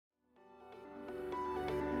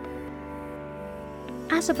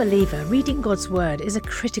As a believer, reading God's Word is a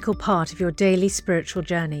critical part of your daily spiritual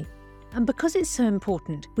journey. And because it's so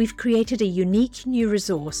important, we've created a unique new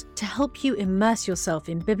resource to help you immerse yourself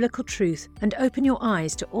in biblical truth and open your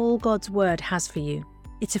eyes to all God's Word has for you.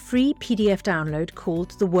 It's a free PDF download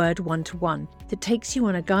called The Word 1-to-1 that takes you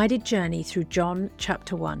on a guided journey through John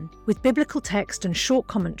chapter 1. With biblical text and short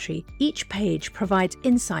commentary, each page provides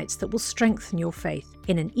insights that will strengthen your faith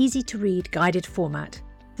in an easy-to-read guided format.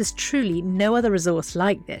 There's truly no other resource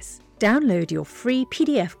like this. Download your free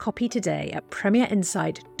PDF copy today at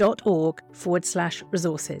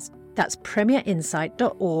premierinsight.org/resources. That's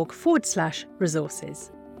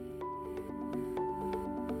premierinsight.org/resources.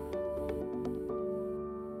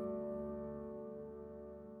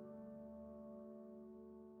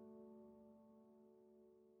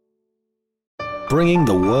 Bringing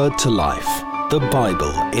the Word to life. The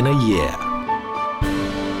Bible in a year.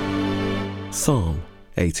 Psalm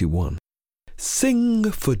 81.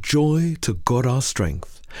 Sing for joy to God our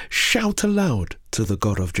strength. Shout aloud to the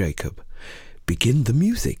God of Jacob. Begin the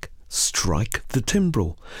music. Strike the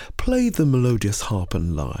timbrel. Play the melodious harp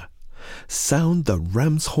and lyre. Sound the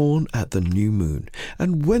ram's horn at the new moon.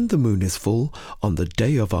 And when the moon is full, on the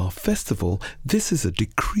day of our festival, this is a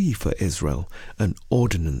decree for Israel, an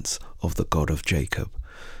ordinance of the God of Jacob.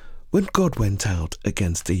 When God went out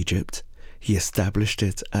against Egypt, he established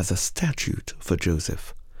it as a statute for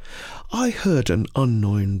Joseph. I heard an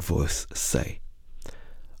unknown voice say,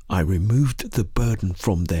 I removed the burden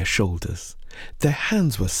from their shoulders. Their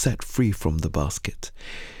hands were set free from the basket.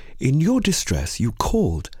 In your distress you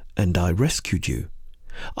called, and I rescued you.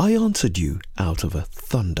 I answered you out of a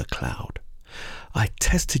thundercloud. I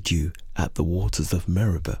tested you at the waters of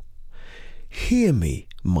Meribah. Hear me,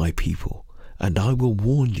 my people, and I will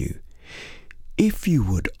warn you. If you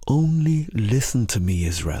would only listen to me,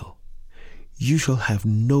 Israel, you shall have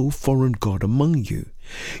no foreign god among you.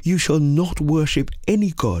 You shall not worship any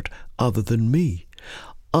god other than me.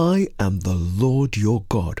 I am the Lord your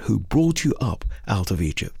God who brought you up out of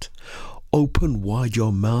Egypt. Open wide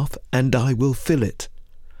your mouth and I will fill it.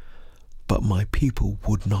 But my people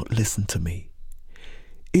would not listen to me.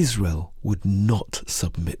 Israel would not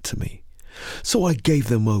submit to me. So I gave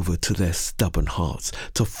them over to their stubborn hearts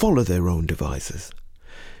to follow their own devices.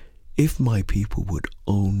 If my people would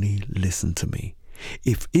only listen to me,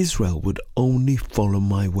 if Israel would only follow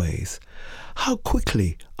my ways, how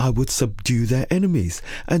quickly I would subdue their enemies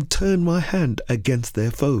and turn my hand against their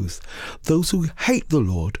foes. Those who hate the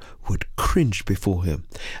Lord would cringe before him,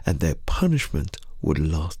 and their punishment would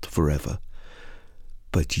last forever.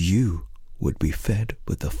 But you would be fed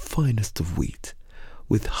with the finest of wheat.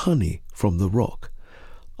 With honey from the rock,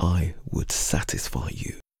 I would satisfy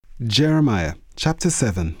you. Jeremiah chapter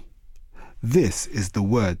 7. This is the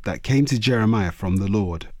word that came to Jeremiah from the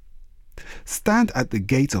Lord. Stand at the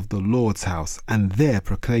gate of the Lord's house, and there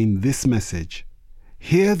proclaim this message.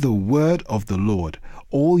 Hear the word of the Lord,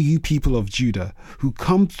 all you people of Judah, who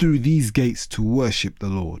come through these gates to worship the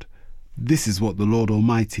Lord. This is what the Lord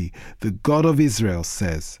Almighty, the God of Israel,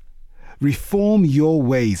 says. Reform your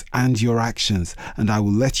ways and your actions, and I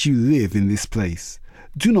will let you live in this place.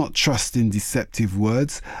 Do not trust in deceptive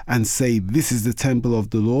words and say, this is the temple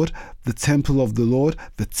of the Lord, the temple of the Lord,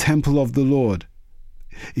 the temple of the Lord.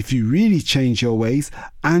 If you really change your ways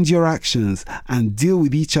and your actions and deal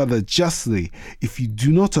with each other justly, if you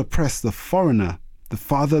do not oppress the foreigner, the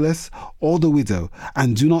fatherless, or the widow,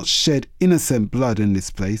 and do not shed innocent blood in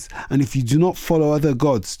this place, and if you do not follow other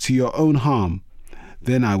gods to your own harm,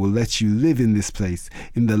 then I will let you live in this place,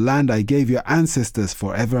 in the land I gave your ancestors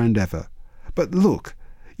forever and ever. But look,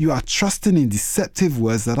 you are trusting in deceptive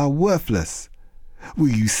words that are worthless. Will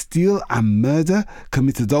you steal and murder,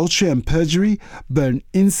 commit adultery and perjury, burn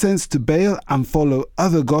incense to Baal, and follow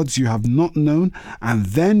other gods you have not known, and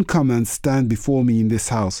then come and stand before me in this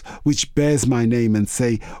house, which bears my name, and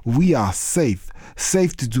say, we are safe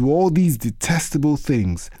to do all these detestable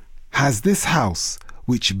things? Has this house,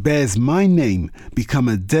 which bears my name, become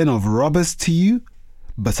a den of robbers to you?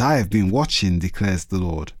 But I have been watching, declares the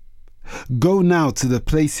Lord. Go now to the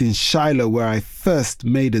place in Shiloh where I first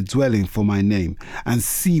made a dwelling for my name, and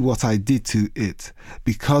see what I did to it,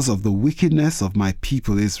 because of the wickedness of my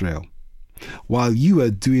people Israel. While you are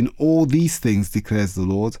doing all these things, declares the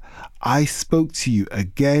Lord, I spoke to you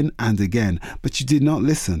again and again, but you did not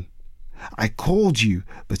listen. I called you,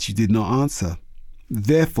 but you did not answer.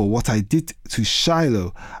 Therefore, what I did to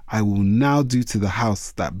Shiloh, I will now do to the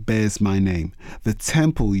house that bears my name, the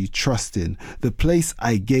temple you trust in, the place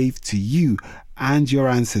I gave to you and your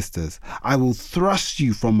ancestors. I will thrust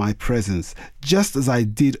you from my presence, just as I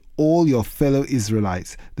did all your fellow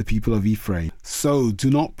Israelites, the people of Ephraim. So do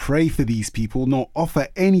not pray for these people, nor offer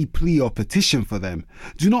any plea or petition for them.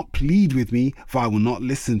 Do not plead with me, for I will not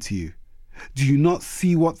listen to you. Do you not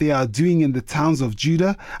see what they are doing in the towns of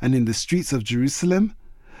Judah and in the streets of Jerusalem?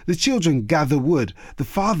 The children gather wood, the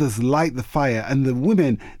fathers light the fire, and the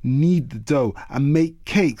women knead the dough and make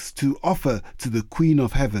cakes to offer to the Queen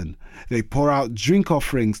of Heaven. They pour out drink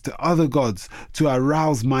offerings to other gods to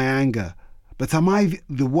arouse my anger. But am I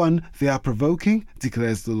the one they are provoking?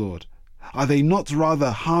 Declares the Lord. Are they not rather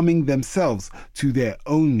harming themselves to their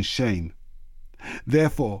own shame?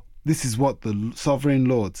 Therefore, this is what the sovereign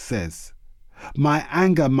Lord says. My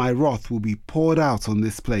anger, my wrath will be poured out on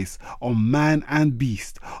this place, on man and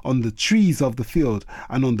beast, on the trees of the field,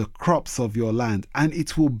 and on the crops of your land, and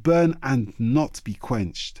it will burn and not be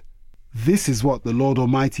quenched. This is what the Lord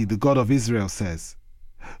Almighty, the God of Israel, says.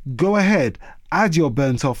 Go ahead, add your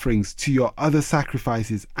burnt offerings to your other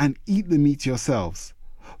sacrifices, and eat the meat yourselves.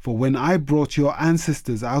 For when I brought your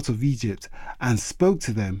ancestors out of Egypt and spoke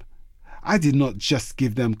to them, I did not just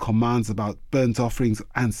give them commands about burnt offerings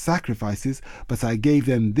and sacrifices, but I gave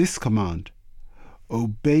them this command: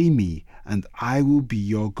 Obey me, and I will be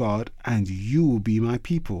your God, and you will be my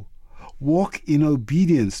people. Walk in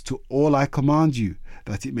obedience to all I command you,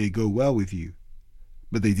 that it may go well with you.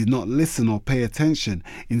 But they did not listen or pay attention.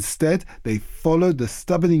 Instead, they followed the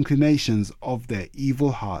stubborn inclinations of their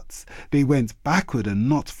evil hearts. They went backward and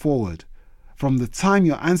not forward. From the time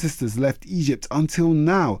your ancestors left Egypt until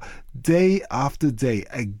now, day after day,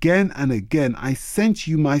 again and again, I sent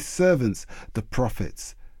you my servants, the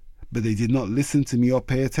prophets. But they did not listen to me or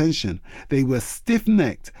pay attention. They were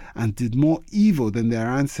stiff-necked and did more evil than their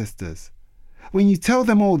ancestors. When you tell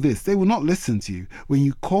them all this, they will not listen to you. When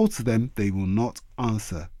you call to them, they will not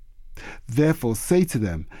answer. Therefore say to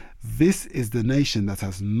them, this is the nation that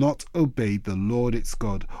has not obeyed the Lord its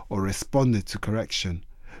God or responded to correction.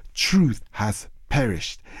 Truth has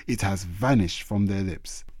perished. It has vanished from their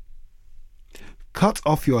lips. Cut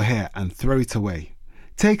off your hair and throw it away.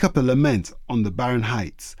 Take up a lament on the barren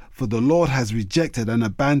heights, for the Lord has rejected and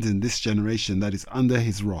abandoned this generation that is under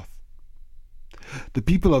his wrath. The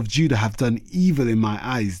people of Judah have done evil in my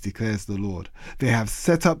eyes, declares the Lord. They have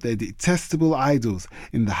set up their detestable idols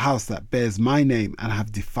in the house that bears my name and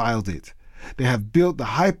have defiled it. They have built the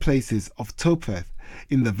high places of Topheth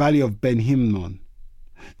in the valley of Ben-Hinnom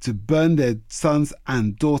to burn their sons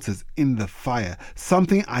and daughters in the fire,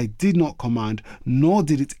 something I did not command, nor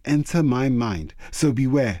did it enter my mind. So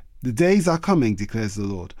beware, the days are coming, declares the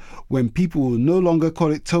Lord, when people will no longer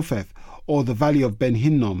call it Topheth or the valley of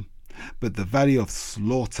Ben-Hinnom, but the valley of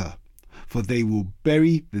slaughter, for they will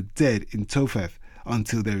bury the dead in Topheth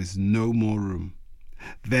until there is no more room.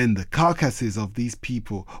 Then the carcasses of these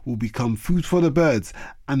people will become food for the birds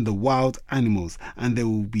and the wild animals, and there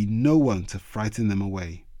will be no one to frighten them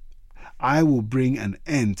away. I will bring an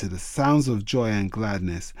end to the sounds of joy and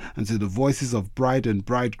gladness, and to the voices of bride and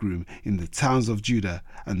bridegroom in the towns of Judah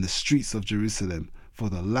and the streets of Jerusalem, for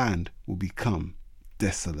the land will become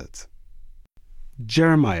desolate.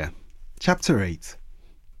 Jeremiah chapter 8.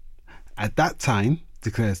 At that time,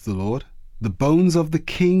 declares the Lord, the bones of the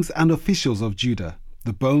kings and officials of Judah,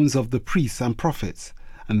 the bones of the priests and prophets,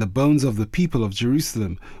 and the bones of the people of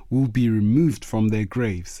Jerusalem will be removed from their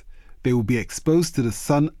graves. They will be exposed to the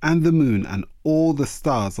sun and the moon and all the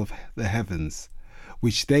stars of the heavens,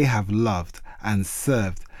 which they have loved and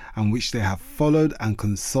served, and which they have followed and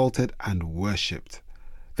consulted and worshipped.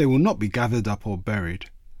 They will not be gathered up or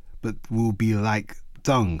buried, but will be like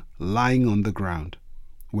dung lying on the ground.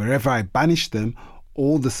 Wherever I banish them,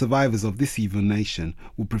 all the survivors of this evil nation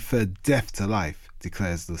will prefer death to life,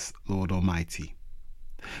 declares the Lord Almighty.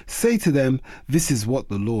 Say to them, this is what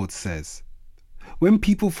the Lord says. When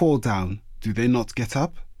people fall down, do they not get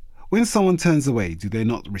up? When someone turns away, do they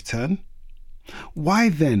not return? Why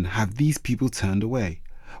then have these people turned away?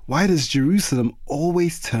 Why does Jerusalem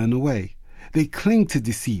always turn away? They cling to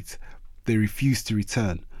deceit. They refuse to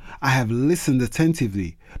return. I have listened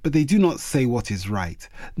attentively, but they do not say what is right.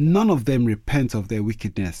 None of them repent of their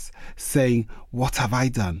wickedness, saying, what have I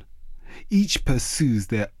done? Each pursues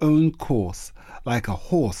their own course, like a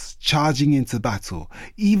horse charging into battle.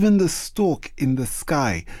 Even the stork in the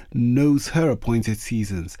sky knows her appointed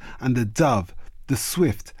seasons, and the dove, the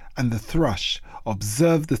swift, and the thrush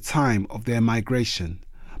observe the time of their migration.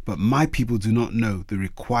 But my people do not know the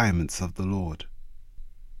requirements of the Lord.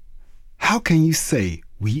 How can you say,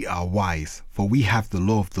 we are wise, for we have the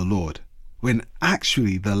law of the Lord, when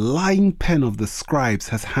actually the lying pen of the scribes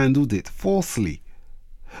has handled it falsely?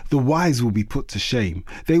 The wise will be put to shame.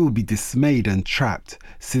 They will be dismayed and trapped.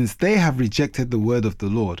 Since they have rejected the word of the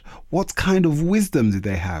Lord, what kind of wisdom do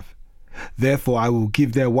they have? Therefore I will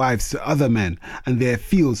give their wives to other men, and their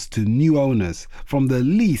fields to new owners. From the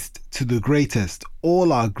least to the greatest,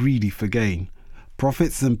 all are greedy for gain.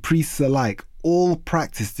 Prophets and priests alike, all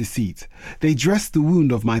practice deceit. They dress the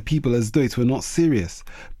wound of my people as though it were not serious.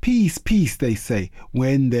 Peace, peace, they say,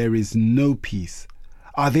 when there is no peace.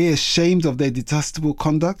 Are they ashamed of their detestable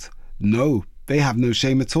conduct? No, they have no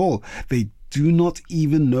shame at all. They do not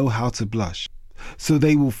even know how to blush. So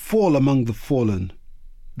they will fall among the fallen.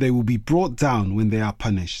 They will be brought down when they are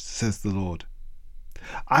punished, says the Lord.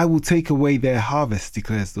 I will take away their harvest,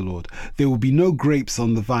 declares the Lord. There will be no grapes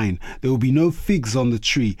on the vine, there will be no figs on the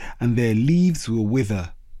tree, and their leaves will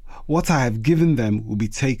wither. What I have given them will be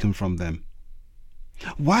taken from them.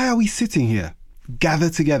 Why are we sitting here? Gather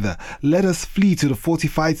together, let us flee to the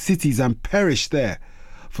fortified cities and perish there.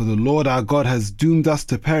 For the Lord our God has doomed us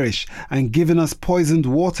to perish and given us poisoned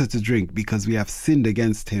water to drink because we have sinned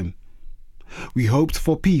against him. We hoped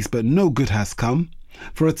for peace, but no good has come.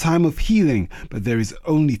 For a time of healing, but there is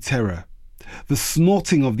only terror. The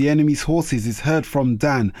snorting of the enemy's horses is heard from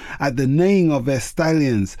Dan. At the neighing of their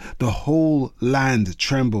stallions, the whole land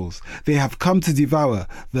trembles. They have come to devour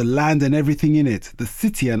the land and everything in it, the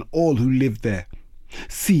city and all who live there.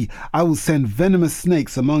 See, I will send venomous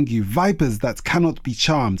snakes among you, vipers that cannot be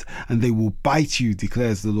charmed, and they will bite you,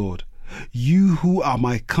 declares the Lord. You who are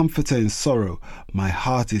my comforter in sorrow, my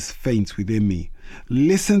heart is faint within me.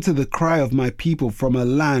 Listen to the cry of my people from a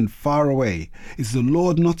land far away. Is the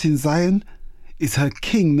Lord not in Zion? Is her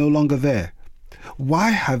king no longer there? Why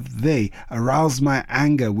have they aroused my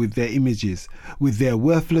anger with their images, with their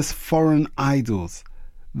worthless foreign idols?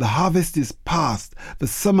 The harvest is past, the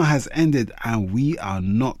summer has ended, and we are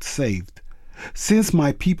not saved. Since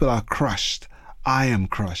my people are crushed, I am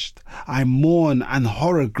crushed. I mourn and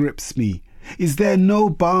horror grips me. Is there no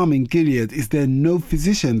balm in Gilead? Is there no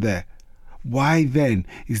physician there? Why then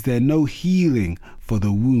is there no healing for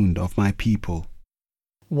the wound of my people?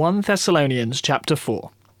 1 Thessalonians chapter 4.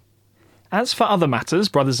 As for other matters,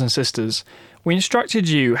 brothers and sisters, we instructed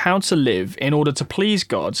you how to live in order to please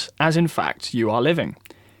God, as in fact you are living.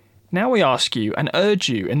 Now we ask you and urge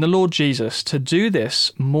you in the Lord Jesus to do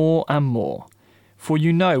this more and more, for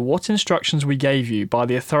you know what instructions we gave you by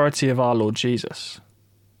the authority of our Lord Jesus.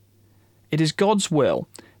 It is God's will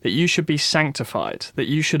that you should be sanctified, that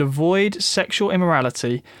you should avoid sexual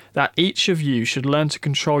immorality, that each of you should learn to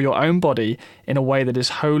control your own body in a way that is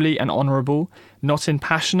holy and honourable, not in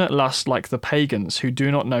passionate lust like the pagans who do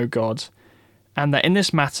not know God, and that in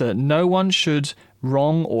this matter no one should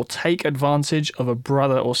wrong or take advantage of a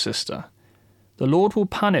brother or sister. The Lord will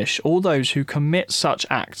punish all those who commit such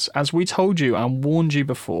acts, as we told you and warned you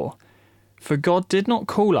before. For God did not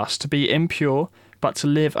call us to be impure, but to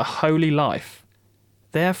live a holy life.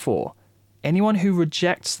 Therefore, anyone who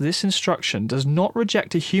rejects this instruction does not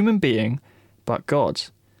reject a human being, but God,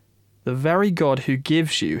 the very God who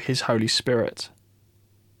gives you his Holy Spirit.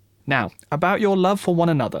 Now, about your love for one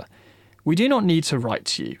another, we do not need to write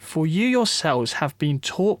to you, for you yourselves have been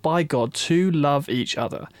taught by God to love each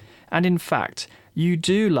other, and in fact, you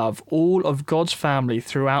do love all of God's family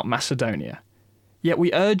throughout Macedonia. Yet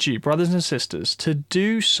we urge you, brothers and sisters, to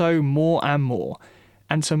do so more and more,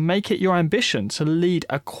 and to make it your ambition to lead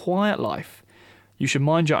a quiet life. You should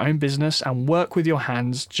mind your own business and work with your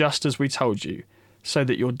hands just as we told you, so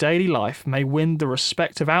that your daily life may win the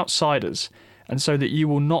respect of outsiders, and so that you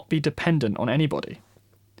will not be dependent on anybody.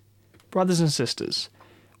 Brothers and sisters,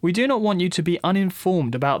 we do not want you to be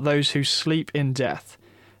uninformed about those who sleep in death,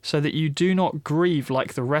 so that you do not grieve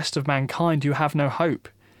like the rest of mankind who have no hope.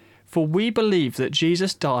 For we believe that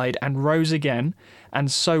Jesus died and rose again,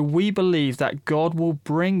 and so we believe that God will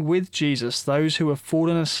bring with Jesus those who have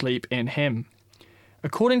fallen asleep in him.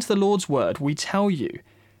 According to the Lord's word, we tell you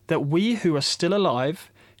that we who are still alive,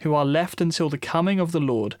 who are left until the coming of the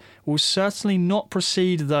Lord, will certainly not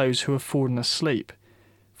precede those who have fallen asleep.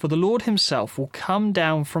 For the Lord himself will come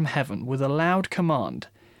down from heaven with a loud command,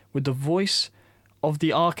 with the voice of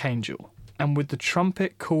the archangel, and with the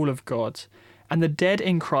trumpet call of God, and the dead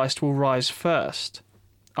in Christ will rise first.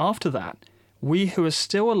 After that, we who are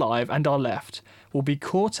still alive and are left will be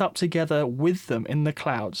caught up together with them in the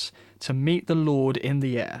clouds to meet the Lord in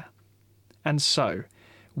the air. And so,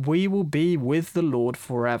 we will be with the Lord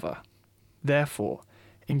forever. Therefore,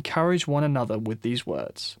 encourage one another with these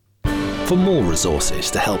words. For more resources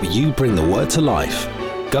to help you bring the word to life,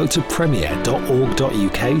 go to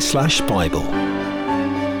premier.org.uk/Bible.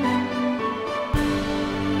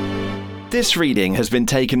 This reading has been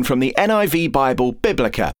taken from the NIV Bible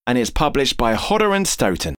Biblica and is published by Hodder and Stoughton.